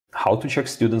How to check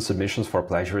student submissions for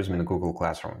plagiarism in Google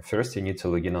Classroom. First, you need to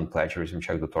log in on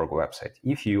plagiarismcheck.org website.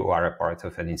 If you are a part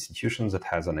of an institution that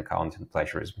has an account in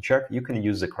Plagiarism Check, you can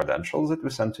use the credentials that we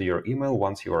send to your email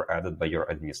once you are added by your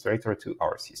administrator to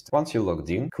our system. Once you're logged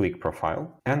in, click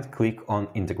Profile and click on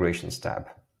Integrations tab.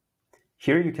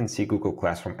 Here you can see Google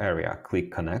Classroom area.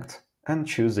 Click Connect and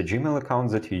choose the Gmail account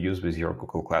that you use with your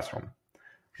Google Classroom.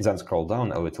 Then scroll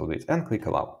down a little bit and click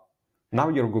Allow. Now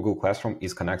your Google Classroom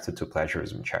is connected to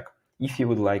Plagiarism Check. If you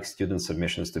would like student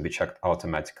submissions to be checked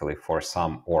automatically for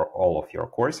some or all of your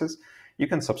courses, you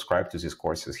can subscribe to these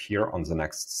courses here on the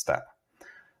next step.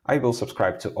 I will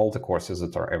subscribe to all the courses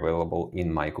that are available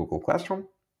in my Google Classroom.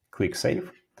 Click Save.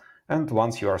 And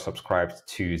once you are subscribed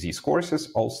to these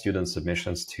courses, all student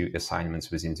submissions to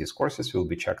assignments within these courses will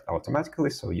be checked automatically,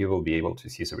 so you will be able to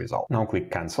see the result. Now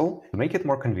click Cancel. To make it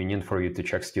more convenient for you to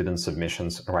check student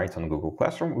submissions right on Google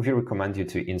Classroom, we recommend you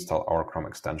to install our Chrome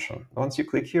extension. Once you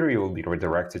click here, you will be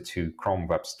redirected to Chrome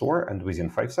Web Store, and within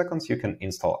 5 seconds you can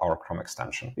install our Chrome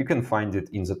extension. You can find it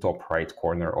in the top right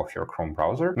corner of your Chrome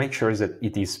browser. Make sure that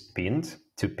it is pinned.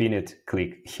 To pin it,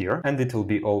 click here, and it will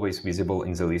be always visible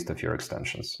in the list of your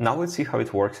extensions. Now let's see how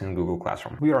it works in Google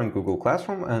Classroom. We are in Google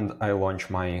Classroom, and I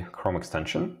launch my Chrome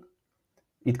extension.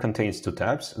 It contains 2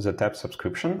 tabs. The tab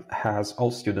Subscription has all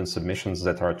student submissions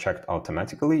that are checked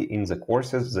automatically in the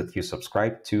courses that you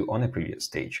subscribed to on a previous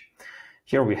stage.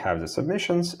 Here we have the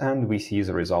submissions, and we see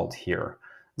the result here.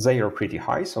 They are pretty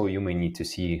high, so you may need to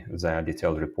see the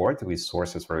detailed report with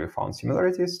sources where you found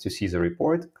similarities. To see the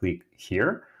report, click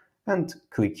here. And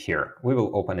click here. We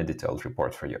will open a detailed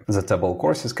report for you. The table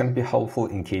courses can be helpful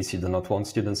in case you do not want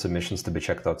student submissions to be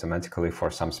checked automatically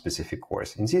for some specific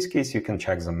course. In this case, you can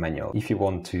check them manually. If you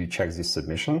want to check this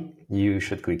submission, you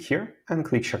should click here and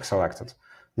click Check Selected.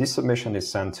 This submission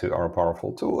is sent to our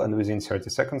powerful tool, and within 30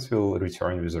 seconds, we will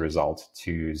return with the result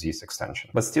to this extension.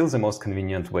 But still, the most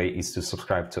convenient way is to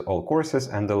subscribe to all courses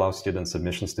and allow student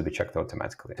submissions to be checked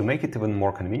automatically. To make it even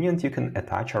more convenient, you can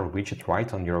attach our widget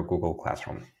right on your Google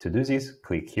Classroom. To do this,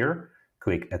 click here,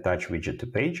 click Attach Widget to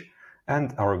Page,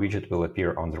 and our widget will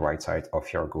appear on the right side of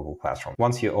your Google Classroom.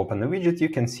 Once you open the widget, you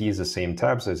can see the same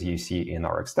tabs as you see in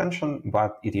our extension,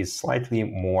 but it is slightly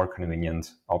more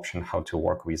convenient option how to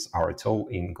work with our tool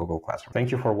in Google Classroom.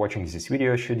 Thank you for watching this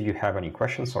video. Should you have any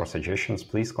questions or suggestions,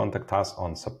 please contact us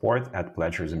on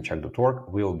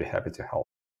support@plagiarismcheck.org. We will be happy to help.